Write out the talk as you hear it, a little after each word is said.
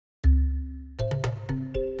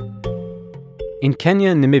In Kenya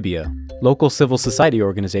and Namibia, local civil society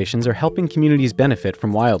organizations are helping communities benefit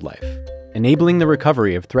from wildlife, enabling the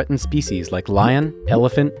recovery of threatened species like lion,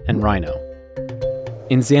 elephant, and rhino.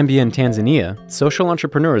 In Zambia and Tanzania, social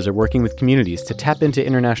entrepreneurs are working with communities to tap into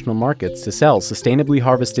international markets to sell sustainably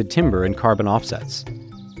harvested timber and carbon offsets.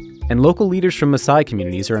 And local leaders from Maasai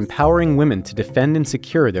communities are empowering women to defend and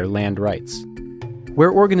secure their land rights.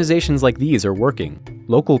 Where organizations like these are working,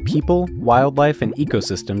 local people, wildlife, and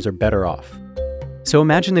ecosystems are better off. So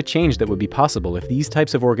imagine the change that would be possible if these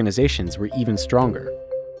types of organizations were even stronger.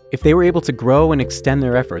 If they were able to grow and extend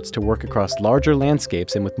their efforts to work across larger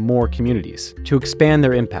landscapes and with more communities, to expand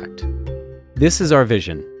their impact. This is our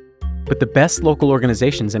vision. But the best local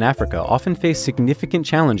organizations in Africa often face significant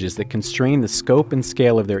challenges that constrain the scope and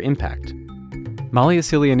scale of their impact.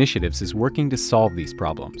 Maliasili Initiatives is working to solve these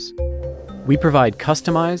problems. We provide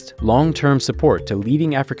customized, long-term support to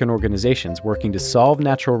leading African organizations working to solve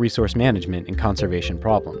natural resource management and conservation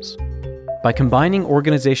problems. By combining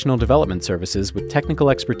organizational development services with technical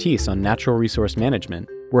expertise on natural resource management,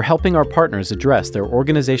 we're helping our partners address their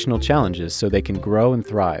organizational challenges so they can grow and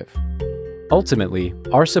thrive. Ultimately,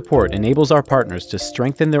 our support enables our partners to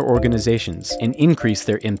strengthen their organizations and increase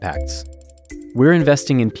their impacts. We're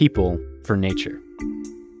investing in people for nature.